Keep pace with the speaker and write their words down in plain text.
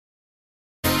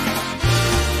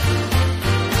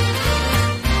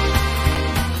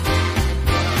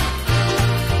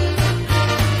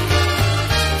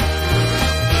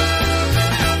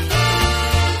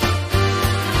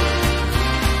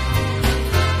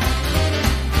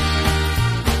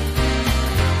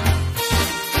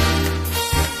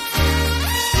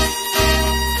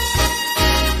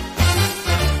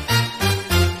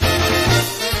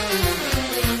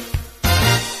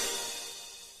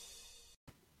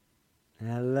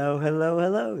Hello, hello,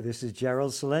 hello. This is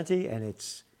Gerald Salenti, and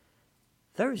it's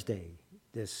Thursday,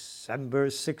 December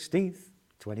 16th,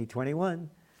 2021.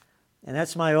 And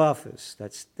that's my office.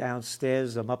 That's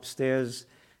downstairs. I'm upstairs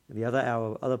in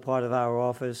our other part of our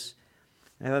office.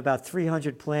 I have about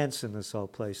 300 plants in this whole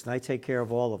place, and I take care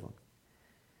of all of them.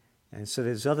 And so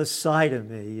there's the other side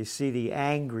of me. You see the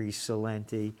angry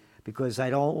Salenti, because I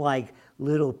don't like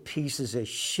little pieces of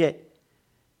shit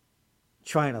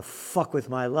trying to fuck with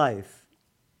my life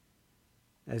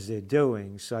as they're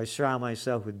doing. So I surround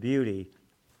myself with beauty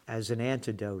as an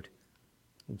antidote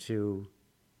to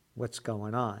what's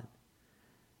going on.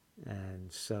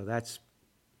 And so that's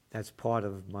part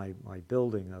of my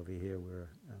building over here where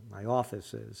my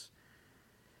office is.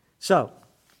 So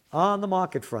on the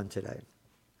market front today,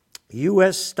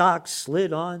 U.S. stocks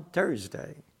slid on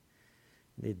Thursday.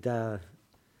 The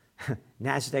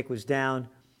NASDAQ was down.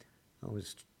 It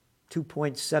was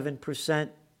 2.7%.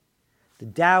 The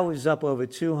Dow was up over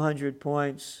 200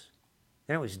 points.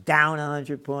 Then it was down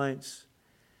 100 points.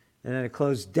 And then it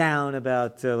closed down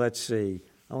about,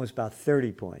 almost about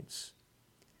 30 points.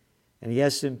 And the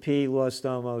S&P lost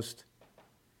almost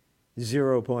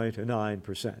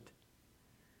 0.9%.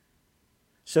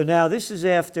 So now this is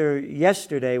after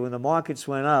yesterday when the markets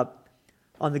went up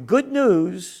on the good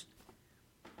news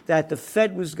that the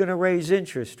Fed was going to raise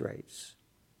interest rates.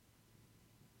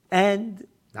 And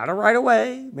not right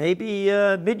away, maybe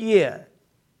mid-year.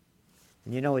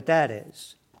 And you know what that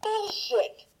is.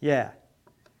 Bullshit. Yeah.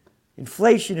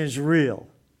 Inflation is real.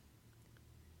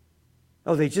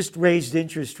 Oh, they just raised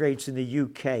interest rates in the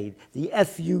UK, the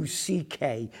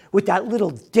F-U-C-K, with that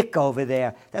little dick over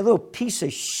there, that little piece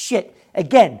of shit.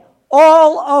 Again,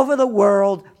 all over the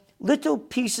world, little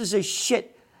pieces of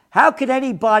shit. How could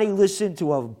anybody listen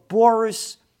to a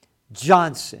Boris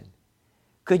Johnson?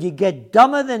 Could you get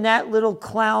dumber than that little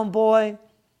clown boy?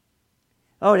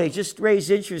 Oh, they just raised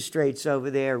interest rates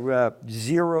over there,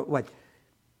 0.25%,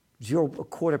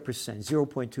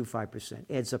 0.25%,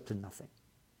 adds up to nothing.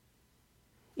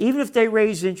 Even if they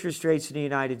raise interest rates in the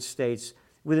United States,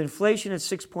 with inflation at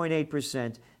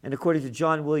 6.8%, and according to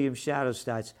John Williams Shadow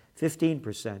Stats,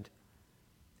 15%,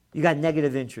 you got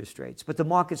negative interest rates. But the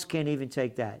markets can't even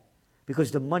take that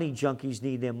because the money junkies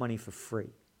need their money for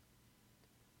free.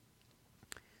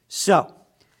 So,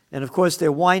 and of course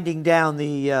they're winding down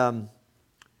the,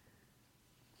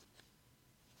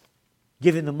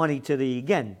 giving the money to the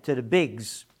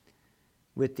bigs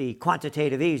with the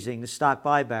quantitative easing, the stock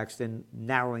buybacks, then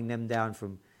narrowing them down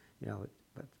from,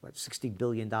 $60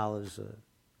 billion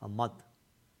a month.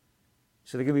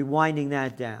 So they're going to be winding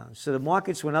that down. So the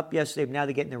markets went up yesterday, but now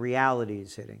they're getting the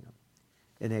realities hitting them,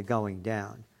 and they're going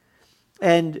down.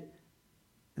 And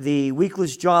the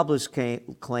weekless jobless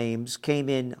claims came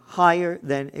in higher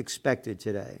than expected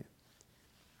today.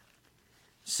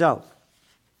 So,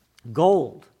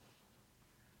 gold,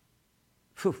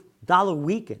 dollar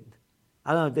weakened.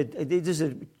 I don't know, this is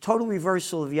a total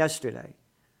reversal of yesterday.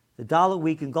 The dollar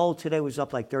weakened. Gold today was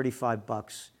up like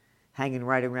 $35, hanging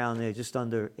right around there, just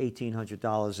under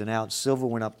 $1,800 an ounce. Silver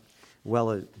went up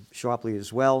sharply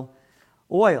as well.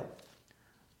 Oil.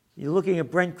 You're looking at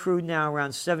Brent crude now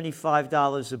around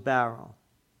 $75 a barrel.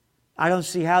 I don't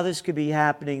see how this could be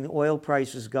happening. The oil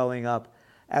price is going up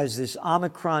as this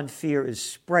Omicron fear is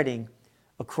spreading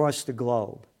across the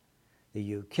globe.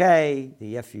 The UK,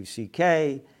 the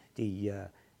FUCK, the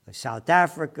South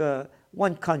Africa,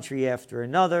 one country after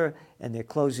another, and they're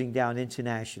closing down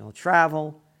international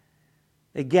travel.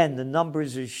 Again, the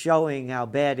numbers are showing how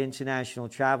bad international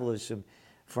travel is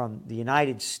from the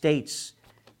United States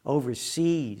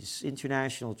overseas,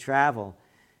 international travel,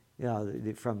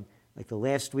 from like the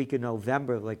last week of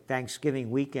November, like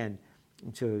Thanksgiving weekend,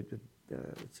 to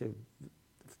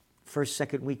first,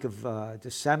 second week of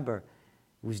December,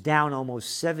 it was down over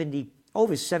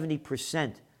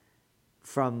 70%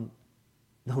 from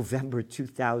November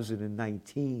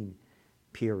 2019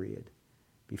 period,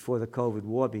 before the COVID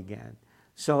war began.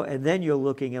 So, and then you're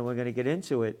looking, and we're going to get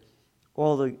into it,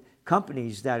 all the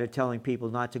companies that are telling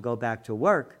people not to go back to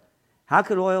work. How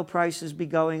could oil prices be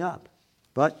going up?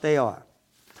 But they are.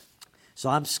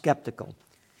 So I'm skeptical.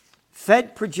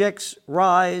 Fed projects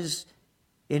rise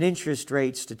in interest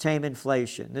rates to tame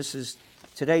inflation. This is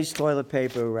today's toilet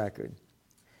paper record.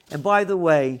 And by the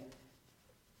way,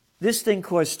 this thing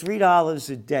costs $3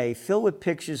 a day, filled with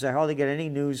pictures. I hardly get any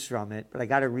news from it, but I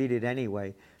got to read it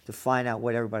anyway to find out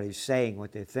what everybody's saying,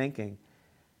 what they're thinking.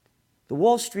 The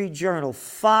Wall Street Journal,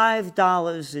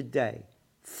 $5 a day.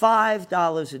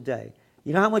 $5 a day.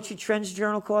 You know how much your Trends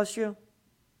Journal costs you?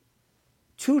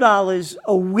 $2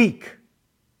 a week.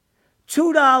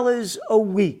 $2 a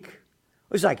week.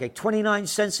 was like 29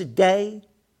 cents a day.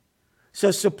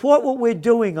 So support what we're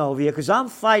doing over here, because I'm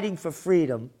fighting for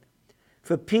freedom,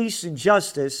 for peace and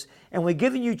justice, and we're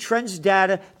giving you trends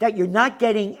data that you're not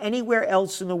getting anywhere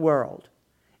else in the world.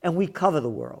 And we cover the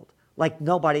world like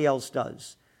nobody else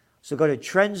does. So go to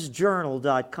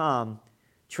trendsjournal.com,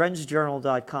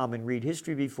 trendsjournal.com, and read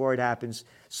history before it happens.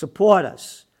 Support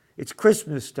us. It's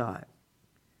Christmas time.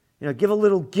 Give a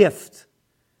little gift.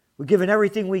 We're giving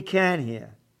everything we can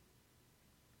here.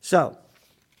 So,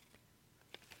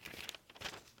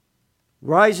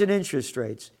 rise in interest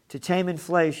rates to tame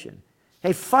inflation.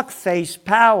 Hey, fuckface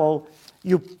Powell,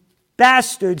 you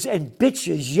bastards and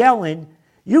bitches yelling,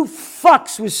 you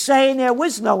fucks was saying there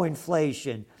was no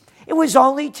inflation. It was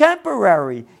only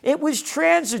temporary. It was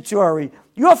transitory.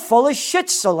 You're full of shit,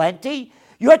 Celente.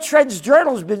 Your Trends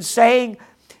Journal's been saying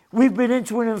we've been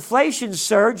into an inflation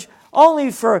surge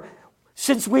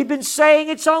since we've been saying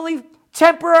it's only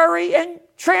temporary and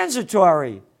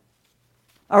transitory.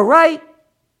 All right?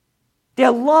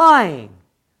 They're lying.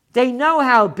 They know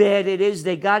how bad it is.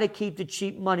 They got to keep the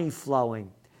cheap money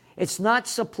flowing. It's not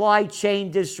supply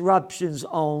chain disruptions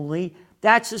only.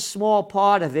 That's a small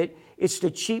part of it. It's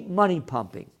the cheap money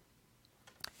pumping.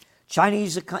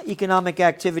 Chinese economic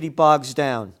activity bogs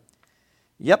down.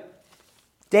 Yep.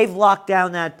 They've locked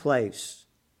down that place.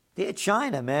 They're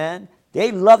China, man.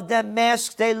 They love them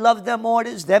masks. They love them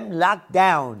orders. Them locked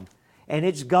down. And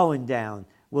it's going down.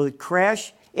 Will it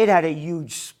crash? It had a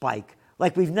huge spike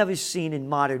like we've never seen in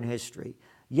modern history.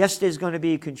 Yes, there's going to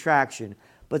be a contraction,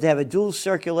 but they have a dual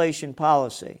circulation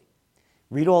policy.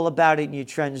 Read all about it in your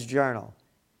Trends Journal.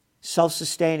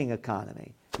 Self-sustaining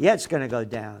economy. Yeah, it's going to go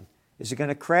down. Is it going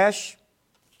to crash?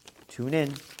 Tune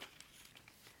in.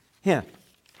 Here.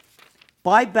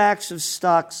 Buybacks of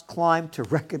stocks climb to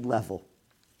record level.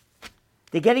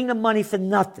 They're getting the money for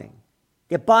nothing.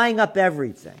 They're buying up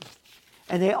everything.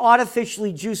 And they're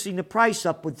artificially juicing the price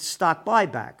up with stock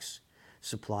buybacks.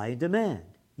 Supply and demand.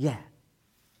 Yeah.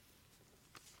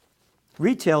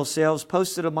 Retail sales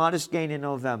posted a modest gain in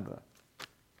November.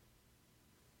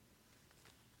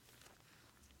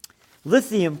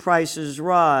 Lithium prices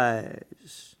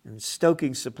rise and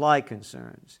stoking supply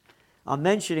concerns. I'm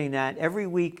mentioning that every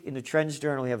week in the Trends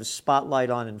Journal, we have a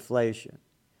spotlight on inflation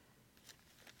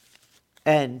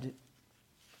and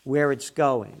where it's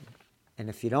going. And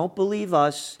if you don't believe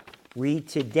us, read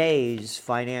today's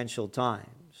Financial Times.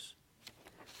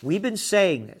 We've been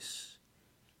saying this,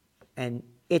 and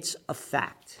it's a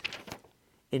fact.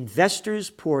 Investors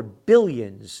pour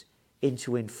billions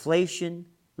into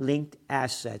inflation-linked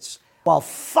assets, while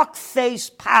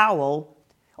fuckface Powell,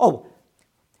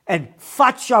 and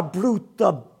facha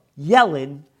bruta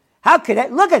Yellen, how could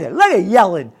that, look at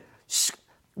Yellen.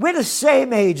 We're the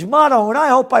same age, Motto, and I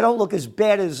hope I don't look as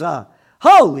bad as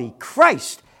holy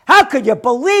Christ. How could you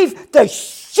believe the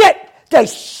shit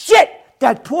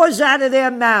that pours out of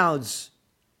their mouths?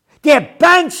 They're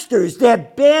banksters. They're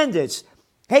bandits.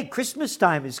 Hey, Christmas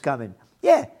time is coming.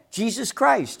 Yeah, Jesus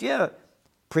Christ. Yeah,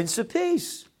 Prince of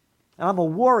Peace. And I'm a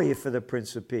warrior for the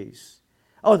Prince of Peace.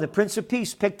 Oh, the Prince of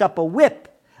Peace picked up a whip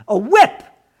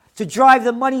to drive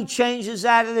the money changers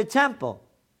out of the temple.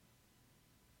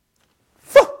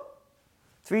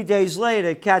 3 days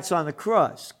later, cat's on the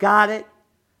cross. Got it?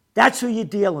 That's who you're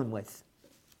dealing with.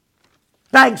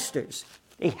 Banksters.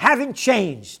 They haven't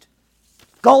changed.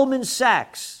 Goldman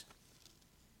Sachs.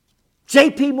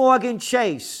 J.P. Morgan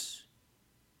Chase.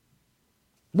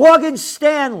 Morgan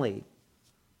Stanley.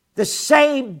 The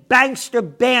same bankster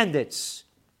bandits.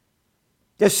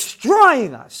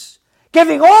 Destroying us.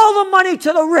 Giving all the money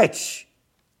to the rich.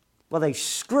 Well, they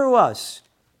screw us.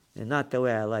 And not the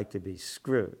way I like to be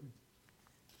screwed.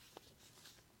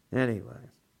 Anyway.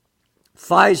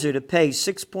 Pfizer to pay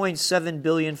 $6.7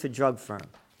 billion for drug firm.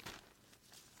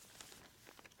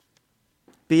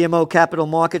 BMO Capital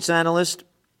Markets analyst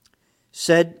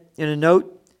said in a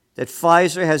note that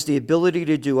Pfizer has the ability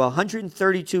to do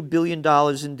 $132 billion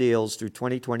in deals through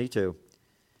 2022.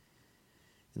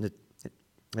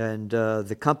 And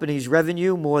the company's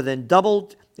revenue more than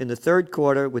doubled in the third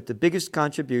quarter, with the biggest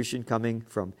contribution coming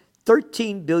from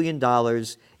 $13 billion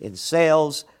in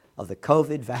sales of the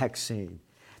COVID vaccine.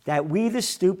 That we, the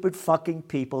stupid fucking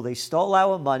people, they stole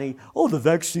our money. Oh, the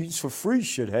vaccine's for free,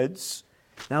 shitheads.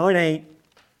 No, it ain't.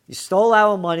 You stole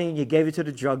our money and you gave it to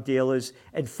the drug dealers.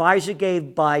 And Pfizer gave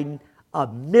Biden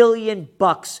 $1 million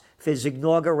for his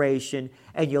inauguration.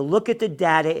 And you look at the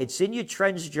data, it's in your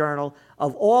Trends Journal,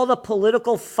 of all the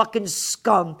political fucking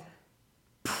scum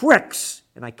pricks.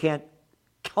 And I can't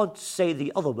say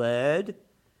the other word.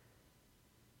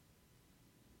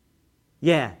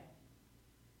 Yeah.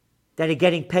 That are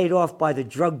getting paid off by the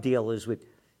drug dealers with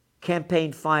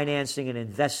campaign financing and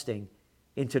investing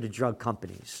into the drug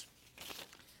companies.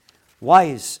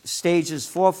 Wise stages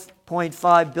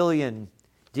 $4.5 billion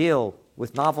deal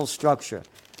with novel structure.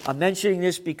 I'm mentioning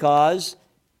this because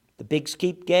the bigs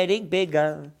keep getting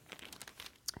bigger.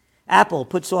 Apple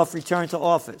puts off return to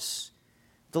office.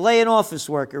 Delay in office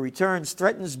worker returns,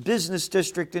 threatens business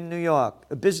district in New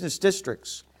York. Business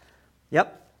districts.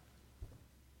 Yep.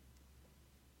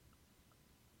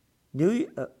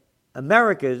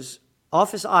 America's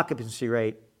office occupancy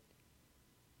rate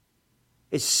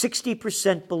is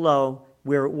 60% below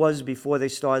where it was before they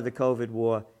started the COVID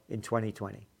war in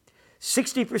 2020.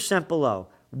 60% below.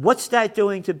 What's that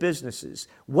doing to businesses?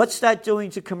 What's that doing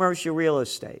to commercial real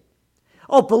estate?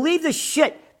 Oh, believe the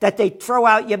shit that they throw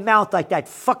out your mouth like that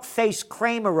fuckface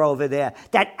Kramer over there,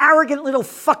 that arrogant little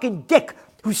fucking dick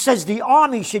who says the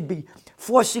army should be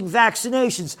forcing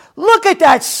vaccinations. Look at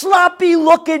that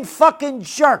sloppy-looking fucking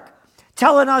jerk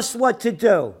telling us what to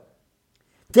do.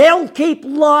 They'll keep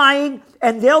lying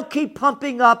and they'll keep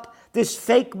pumping up this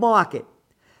fake market.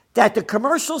 That the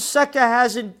commercial sector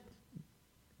hasn't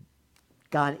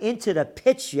gone into the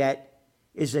pitch yet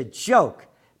is a joke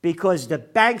because the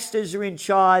banksters are in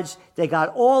charge. They got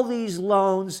all these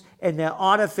loans and they're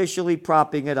artificially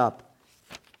propping it up.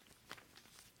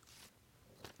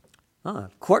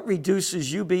 Court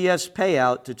reduces UBS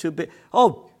payout to $2 billion.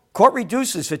 Oh, court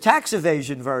reduces for tax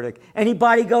evasion verdict.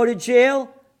 Anybody go to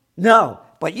jail? No.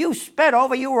 But you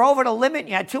were over the limit,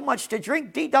 you had too much to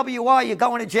drink, DWI, you're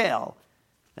going to jail.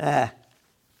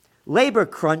 Labor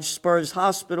crunch spurs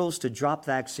hospitals to drop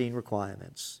vaccine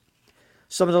requirements.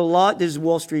 This is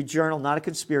Wall Street Journal, not a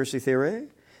conspiracy theory.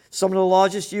 Some of the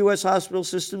largest U.S. hospital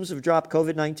systems have dropped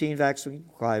COVID-19 vaccine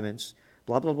requirements,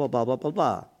 blah, blah, blah, blah, blah, blah,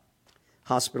 blah.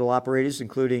 Hospital operators,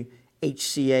 including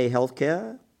HCA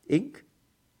Healthcare, Inc.,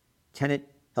 Tenet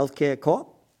Healthcare Corp.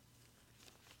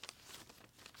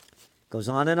 Goes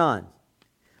on and on.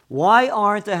 Why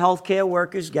aren't the healthcare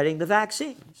workers getting the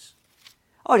vaccines?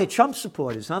 Oh, they're Trump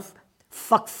supporters, huh?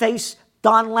 Fuckface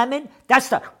Don Lemon? That's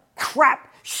the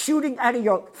crap shooting out of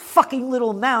your fucking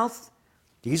little mouth.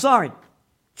 These aren't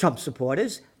Trump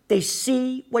supporters. They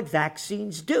see what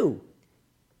vaccines do.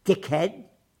 Dickhead.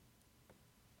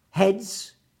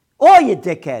 Heads. All you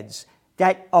dickheads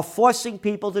that are forcing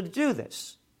people to do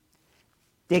this.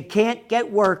 They can't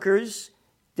get workers.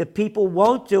 The people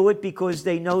won't do it because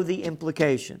they know the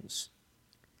implications.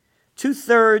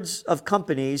 2/3 of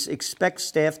companies expect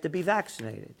staff to be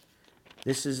vaccinated.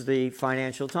 This is the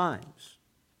Financial Times.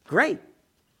 Great.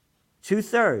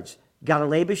 2/3. Got a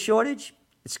labor shortage?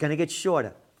 It's going to get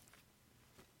shorter.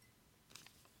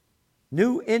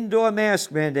 New indoor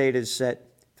mask mandate is set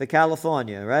for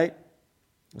California, right?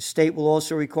 The state will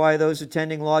also require those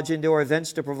attending large indoor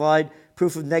events to provide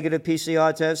proof of negative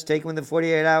PCR tests taken within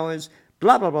 48 hours.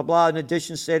 Blah, blah, blah, blah. In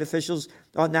addition, state officials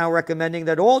are now recommending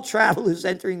that all travelers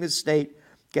entering the state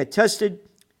get tested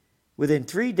within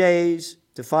 3 days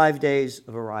to 5 days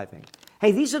of arriving.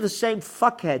 Hey, these are the same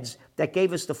fuckheads that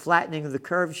gave us the flattening of the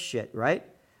curve shit, right?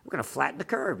 We're going to flatten the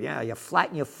curve. Yeah, you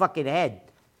flatten your fucking head.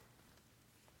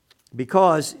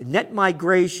 Because net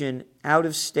migration out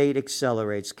of state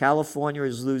accelerates. California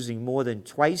is losing more than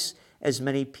twice as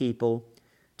many people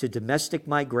to domestic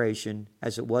migration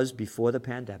as it was before the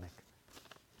pandemic.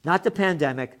 Not the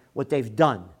pandemic, what they've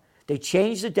done. They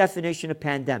changed the definition of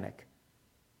pandemic.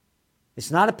 It's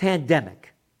not a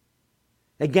pandemic.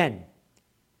 Again,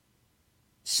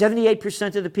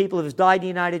 78% of the people who have died in the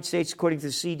United States, according to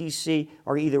the CDC,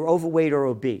 are either overweight or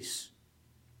obese.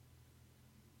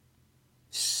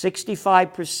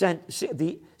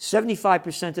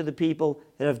 75% of the people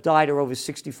that have died are over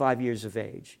 65 years of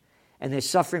age. And they're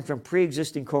suffering from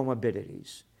pre-existing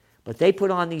comorbidities. But they put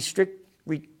on these strict,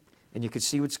 and you can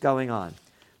see what's going on.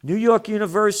 New York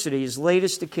University is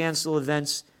latest to cancel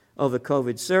events over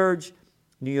COVID surge.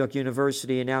 New York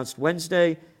University announced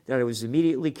Wednesday that it was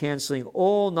immediately canceling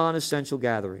all non-essential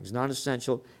gatherings.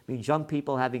 Non-essential means young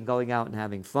people going out and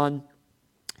having fun.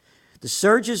 The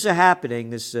surges are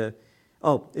happening. In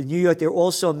New York, they're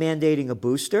also mandating a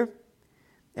booster.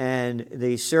 And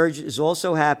the surge is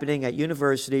also happening at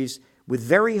universities with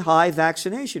very high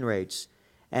vaccination rates.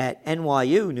 At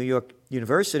NYU, New York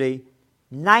University,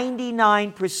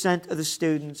 99% of the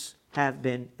students have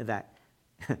been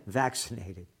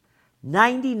vaccinated.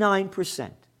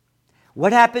 99%.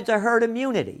 What happened to herd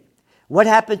immunity? What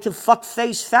happened to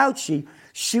fuckface Fauci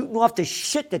shooting off the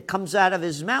shit that comes out of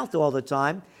his mouth all the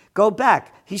time? Go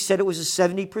back. He said it was a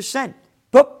 70%.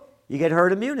 Boop, you get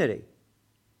herd immunity.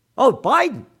 Oh,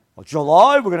 Biden. Well,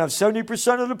 July, we're going to have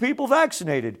 70% of the people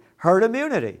vaccinated. Herd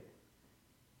immunity.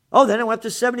 Oh, then it went up to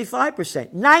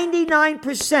 75%.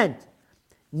 99%.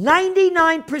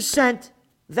 99%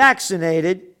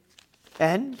 vaccinated,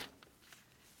 and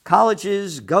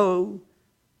colleges go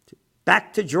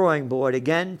back to drawing board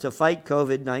again to fight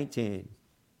COVID-19,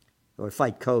 or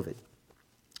fight COVID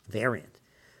variant.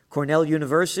 Cornell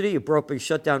University abruptly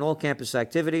shut down all campus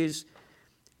activities.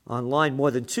 Online,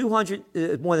 more than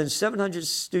 700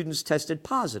 students tested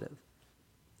positive.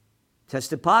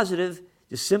 Tested positive,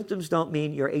 the symptoms don't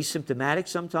mean you're asymptomatic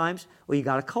sometimes or you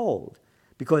got a cold.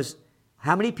 Because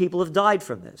how many people have died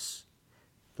from this?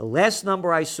 The last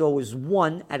number I saw was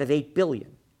 1 out of 8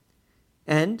 billion.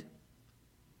 And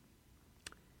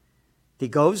he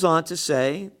goes on to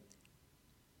say,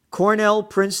 Cornell,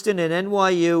 Princeton, and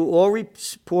NYU all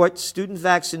report student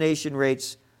vaccination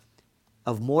rates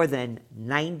of more than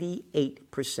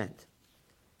 98%.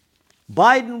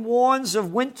 Biden warns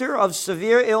of winter of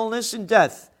severe illness and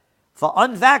death for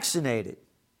unvaccinated.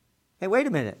 Hey, wait a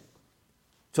minute.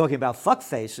 Talking about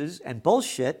fuckfaces and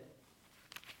bullshit.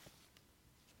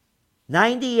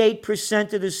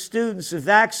 98% of the students are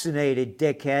vaccinated,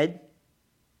 dickhead.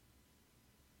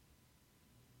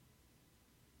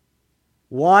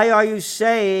 Why are you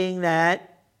saying that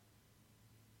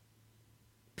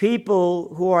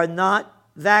people who are not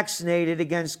vaccinated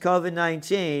against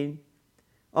COVID-19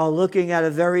 are looking at a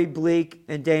very bleak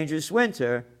and dangerous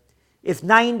winter if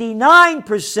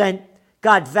 99%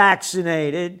 got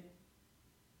vaccinated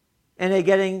and they're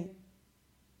getting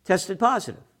tested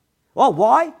positive? Well,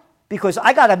 why? Because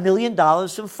I got $1 million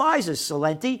from Pfizer,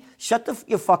 Celente. Shut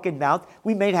your fucking mouth.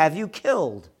 We may have you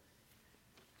killed.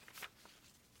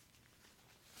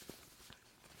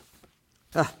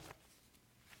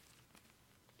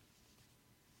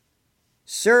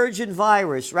 Surge in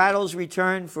virus rattles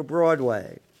return for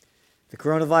Broadway. The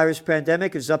coronavirus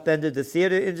pandemic has upended the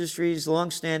theater industry's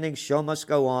long-standing show must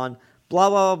go on, blah,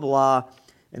 blah, blah, blah.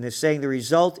 And they're saying the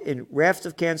result in raft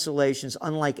of cancellations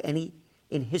unlike any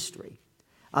in history.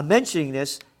 I'm mentioning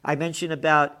this. I mentioned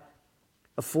about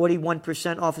a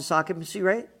 41% office occupancy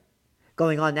rate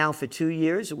going on now for 2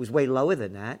 years. It was way lower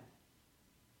than that.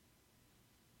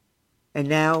 And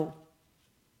now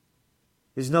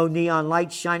there's no neon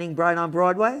lights shining bright on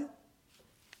Broadway.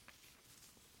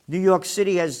 New York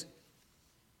City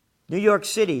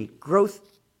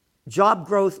job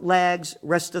growth lags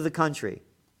rest of the country.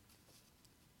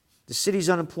 The city's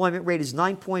unemployment rate is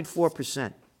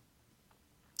 9.4%.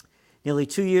 Nearly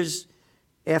 2 years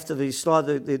after the start,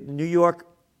 New York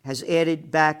has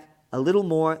added back a little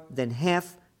more than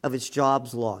half of its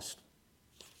jobs lost.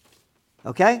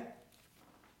 Okay?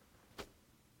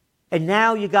 And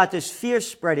now you got this fear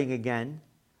spreading again,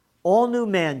 all new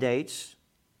mandates.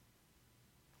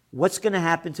 What's going to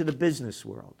happen to the business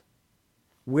world?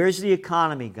 Where's the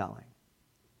economy going?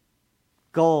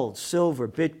 Gold, silver,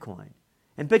 Bitcoin.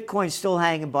 And Bitcoin's still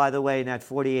hanging, by the way, in that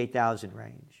 48,000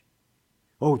 range.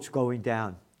 Oh, it's going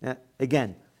down.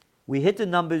 Again, we hit the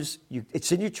numbers.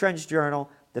 It's in your Trends Journal.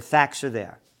 The facts are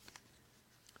there.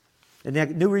 And the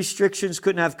new restrictions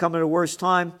couldn't have come at a worse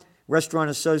time. Restaurant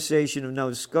Association of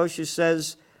Nova Scotia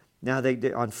says now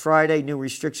on Friday, new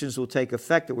restrictions will take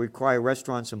effect that will require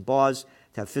restaurants and bars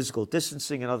to have physical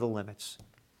distancing and other limits.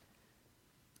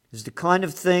 It's the kind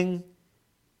of thing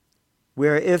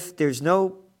where if there's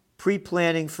no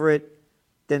pre-planning for it,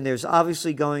 then there's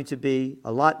obviously going to be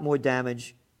a lot more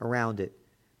damage around it.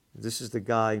 This is the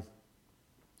guy,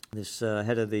 this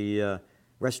head of the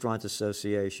Restaurant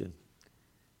Association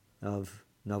of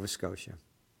Nova Scotia.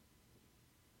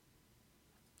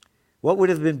 What would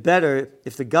have been better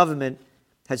if the government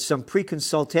had some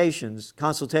consultations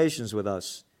with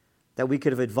us, that we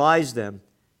could have advised them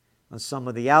on some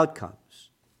of the outcomes.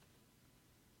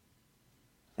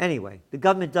 Anyway, the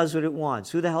government does what it wants.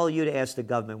 Who the hell are you to ask the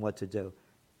government what to do?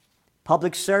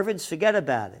 Public servants, forget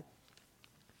about it.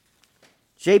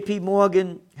 JP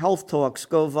Morgan health talks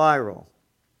go viral,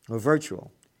 or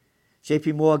virtual.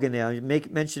 JP Morgan, I'm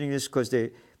mentioning this because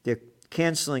they're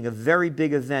canceling a very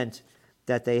big event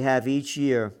that they have each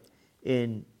year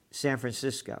in San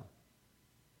Francisco.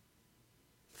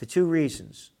 For 2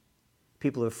 reasons.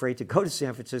 People are afraid to go to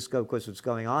San Francisco because of what's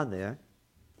going on there.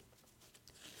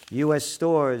 U.S.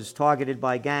 stores targeted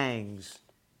by gangs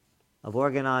of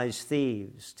organized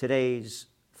thieves. Today's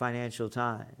Financial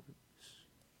Times.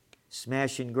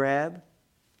 Smash and grab,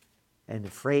 and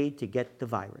afraid to get the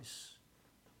virus.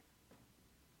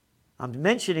 I'm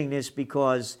mentioning this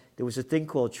because there was a thing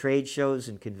called trade shows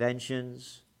and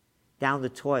conventions down the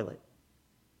toilet,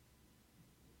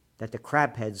 that the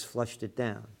crabheads flushed it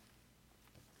down.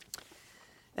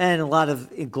 And a lot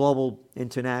of global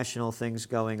international things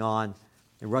going on.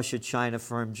 The Russia-China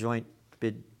firm joint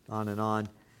bid, on.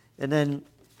 And then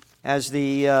as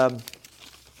the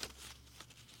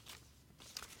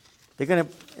They're going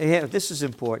to, this is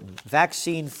important.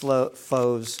 Vaccine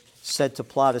foes said to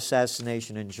plot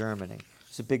assassination in Germany.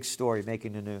 It's a big story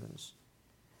making the news.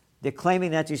 They're claiming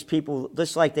that these people,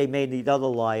 just like they made the other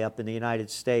lie up in the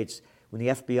United States when the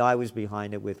FBI was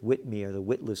behind it with Whitmer, the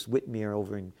witless Whitmer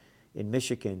over in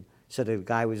Michigan, said the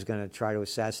guy was going to try to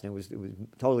assassinate. It was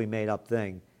a totally made up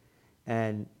thing.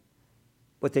 And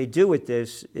what they do with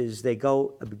this is they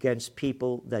go against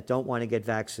people that don't want to get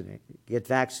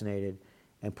vaccinated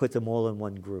and put them all in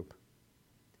one group.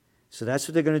 So that's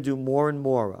what they're going to do more and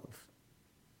more of.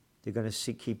 They're going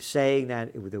to keep saying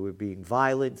that they were being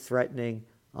violent, threatening,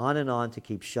 on to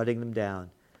keep shutting them down,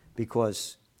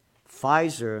 because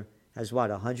Pfizer has,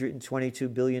 what,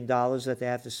 $122 billion that they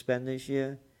have to spend this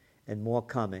year, and more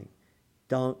coming.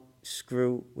 Don't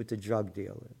screw with the drug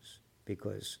dealers,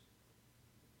 because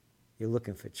you're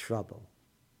looking for trouble.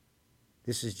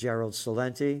 This is Gerald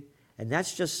Celente, and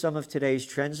that's just some of today's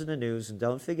trends in the news. And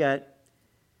don't forget,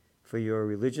 for your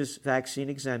religious vaccine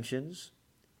exemptions,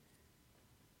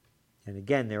 and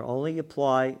again, they only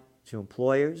apply to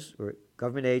employers or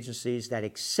government agencies that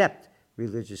accept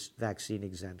religious vaccine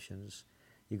exemptions.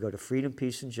 You go to Freedom,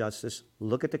 Peace, and Justice,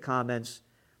 look at the comments.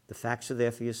 The facts are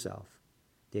there for yourself.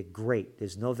 They're great.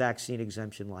 There's no vaccine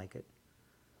exemption like it.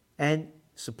 And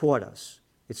support us.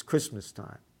 It's Christmas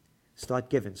time. Start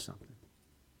giving something.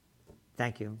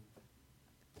 Thank you.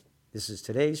 This is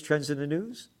today's Trends in the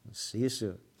News. I'll see you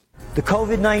soon. The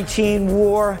COVID-19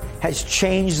 war has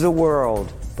changed the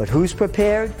world, but who's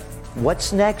prepared?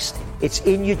 What's next? It's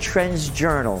in your Trends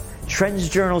Journal. Trends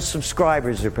Journal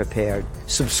subscribers are prepared.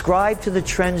 Subscribe to the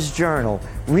Trends Journal.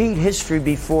 Read history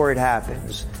before it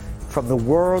happens. From the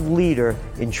world leader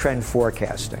in trend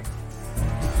forecasting.